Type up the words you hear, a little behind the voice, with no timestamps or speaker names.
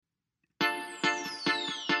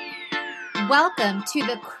Welcome to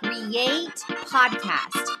the Create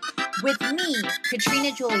Podcast with me,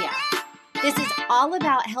 Katrina Julia. This is all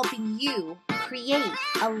about helping you create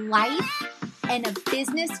a life and a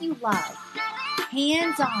business you love,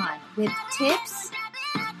 hands-on with tips,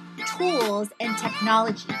 tools, and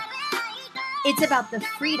technology. It's about the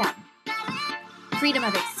freedom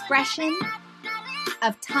of expression,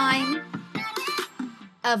 of time,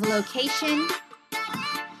 of location,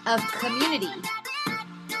 of community,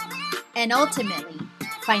 and ultimately,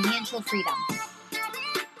 financial freedom.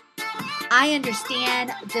 I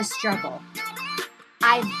understand the struggle.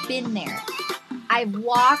 I've been there. I've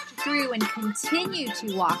walked through and continue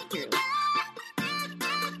to walk through.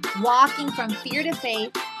 Walking from fear to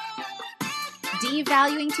faith,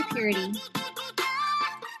 devaluing to purity,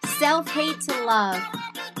 self-hate to love,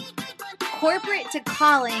 corporate to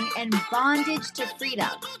calling, and bondage to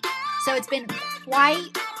freedom. So it's been quite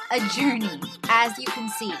a journey, as you can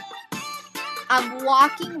see. I'm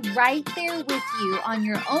walking right there with you on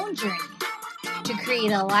your own journey to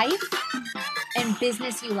create a life and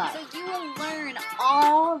business you love. So you will learn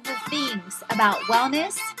all the things about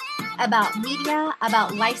wellness, about media,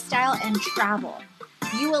 about lifestyle, and travel.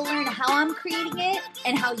 You will learn how I'm creating it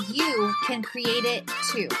and how you can create it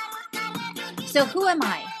too. So who am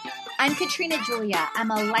I? I'm Katrina Julia. I'm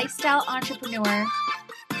a lifestyle entrepreneur,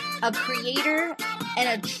 a creator,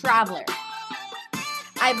 and a traveler.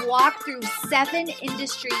 I've walked through 7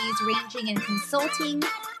 industries ranging in consulting,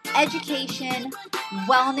 education,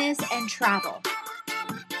 wellness, and travel.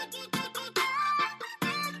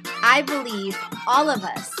 I believe all of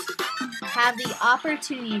us have the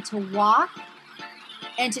opportunity to walk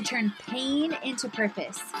and to turn pain into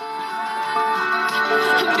purpose.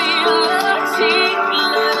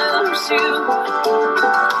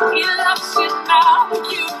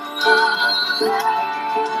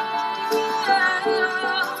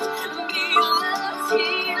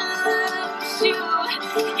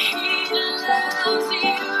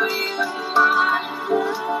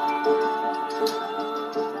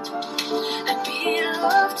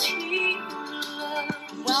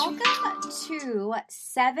 Welcome to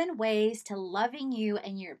 7 Ways to Loving You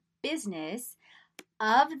and Your Business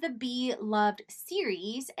of the Be Loved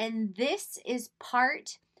series, and this is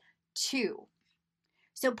part 2.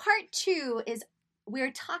 So part 2 is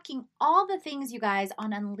we're talking all the things, you guys,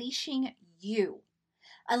 on unleashing you.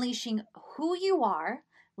 Unleashing who you are,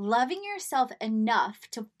 loving yourself enough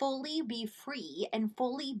to fully be free and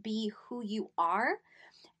fully be who you are,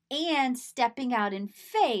 and stepping out in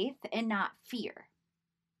faith and not fear.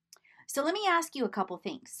 So let me ask you a couple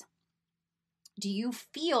things. Do you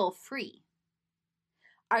feel free?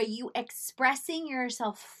 Are you expressing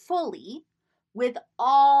yourself fully with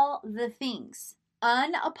all the things,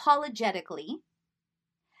 unapologetically?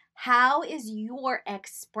 How is your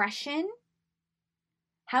expression?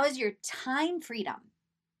 How is your time freedom?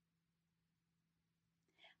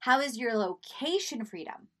 How is your location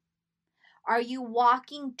freedom? Are you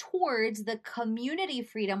walking towards the community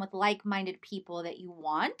freedom with like-minded people that you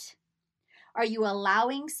want? Are you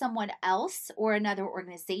allowing someone else or another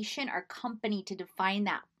organization or company to define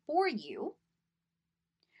that for you?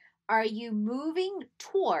 Are you moving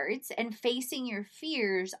towards and facing your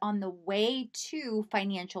fears on the way to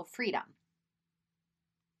financial freedom?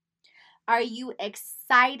 Are you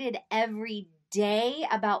excited every day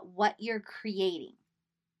about what you're creating?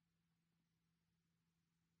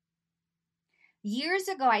 Years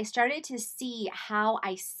ago, I started to see how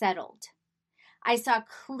I settled. I saw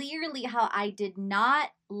clearly how I did not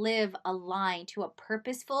live aligned to a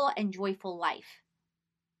purposeful and joyful life.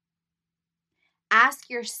 Ask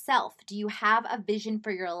yourself, do you have a vision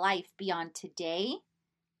for your life beyond today,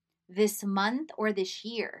 this month, or this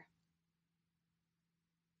year?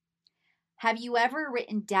 Have you ever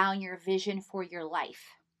written down your vision for your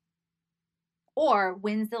life? Or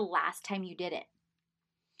when's the last time you did it?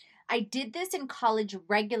 I did this in college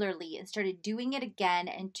regularly and started doing it again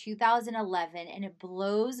in 2011, and it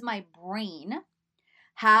blows my brain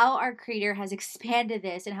how our Creator has expanded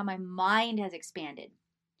this and how my mind has expanded.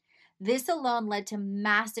 This alone led to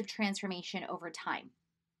massive transformation over time.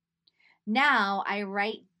 Now I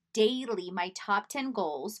write daily my top 10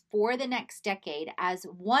 goals for the next decade as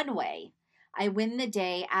one way I win the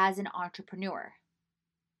day as an entrepreneur.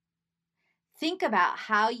 Think about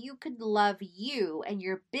how you could love you and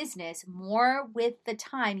your business more with the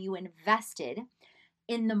time you invested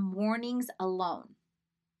in the mornings alone.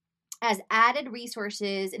 As added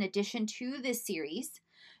resources in addition to this series,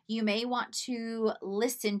 you may want to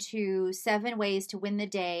listen to 7 Ways to Win the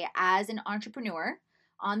Day as an Entrepreneur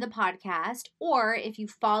on the podcast, or if you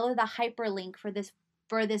follow the hyperlink for this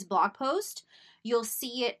for this blog post, you'll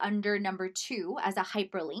see it under number 2 as a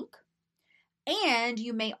hyperlink. And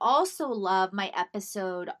you may also love my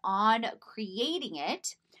episode on creating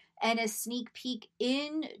it and a sneak peek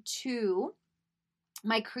into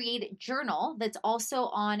my Create It journal that's also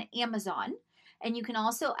on Amazon. And you can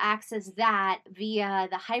also access that via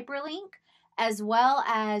the hyperlink, as well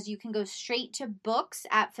as you can go straight to books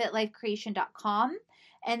at fitlifecreation.com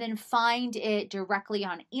and then find it directly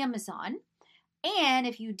on Amazon. And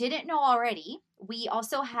if you didn't know already, we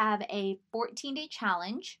also have a 14-day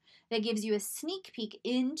challenge that gives you a sneak peek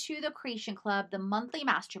into the Creation Club, the monthly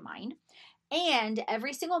mastermind. And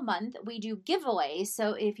every single month we do giveaways.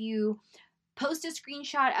 So if you post a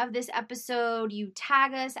screenshot of this episode, you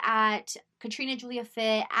tag us at Katrina Julia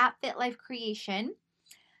Fit, at Fit Life Creation,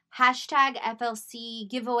 hashtag FLC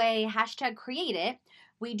giveaway, hashtag create it.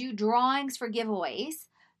 We do drawings for giveaways.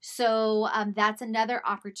 So that's another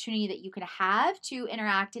opportunity that you could have to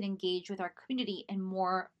interact and engage with our community in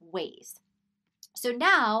more ways. So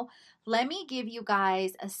now let me give you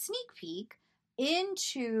guys a sneak peek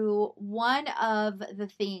into one of the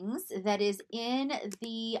things that is in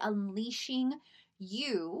the Unleashing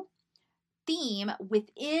You theme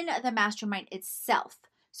within the mastermind itself.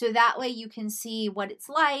 So that way you can see what it's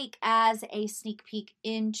like as a sneak peek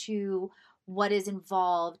into what is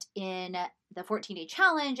involved in the 14-day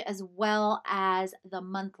challenge as well as the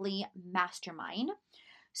monthly mastermind.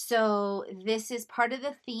 So this is part of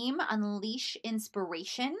the theme, Unleash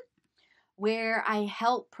Inspiration, where I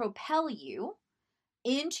help propel you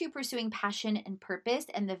into pursuing passion and purpose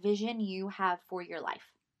and the vision you have for your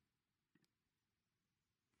life.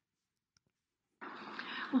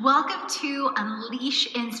 Welcome to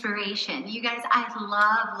Unleash Inspiration. You guys, I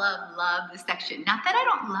love this section. Not that I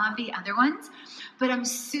don't love the other ones, but I'm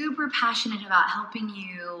super passionate about helping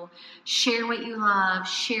you share what you love,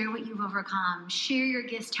 share what you've overcome, share your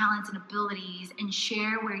gifts, talents, and abilities, and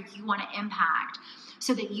share where you want to impact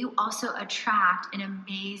so that you also attract an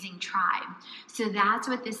amazing tribe. So that's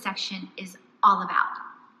what this section is all about.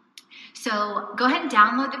 So go ahead and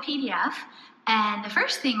download the PDF. And the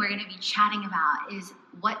first thing we're going to be chatting about is,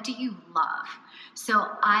 what do you love? So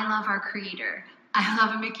I love our creator. I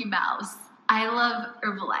love Mickey Mouse. I love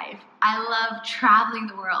Herbalife. I love traveling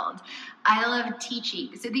the world. I love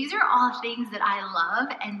teaching. So these are all things that I love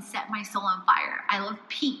and set my soul on fire. I love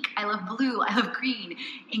pink. I love blue. I love green.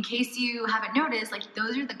 In case you haven't noticed, like,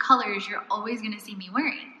 those are the colors you're always going to see me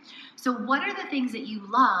wearing. So what are the things that you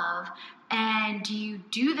love, and do you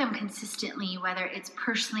do them consistently, whether it's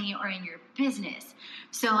personally or in your business?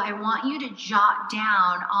 So I want you to jot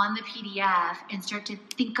down on the PDF and start to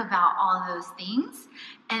think about all those things,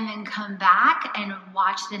 and then come back and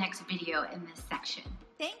watch the next video in this section.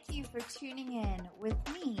 Thank you for tuning in with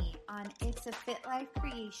me on It's a Fit Life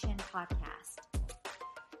Creation podcast.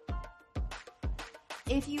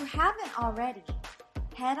 If you haven't already,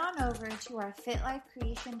 head on over to our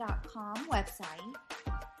fitlifecreation.com website,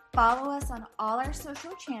 follow us on all our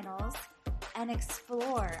social channels, and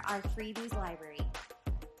explore our freebies library.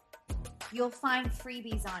 You'll find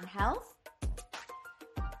freebies on health,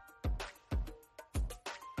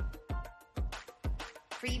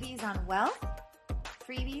 freebies on wealth,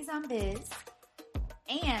 freebies on biz,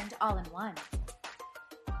 and all in one.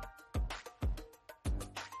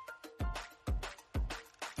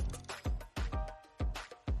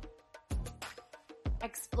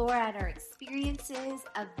 Explore at our experiences,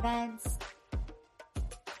 events,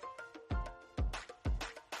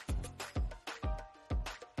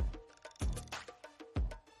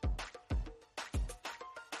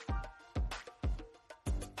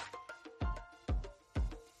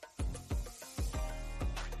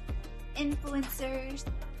 influencers.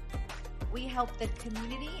 We help the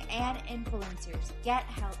community and influencers get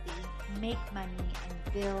healthy, make money,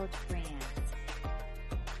 and build brands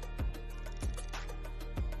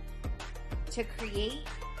to create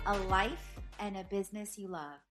a life and a business you love.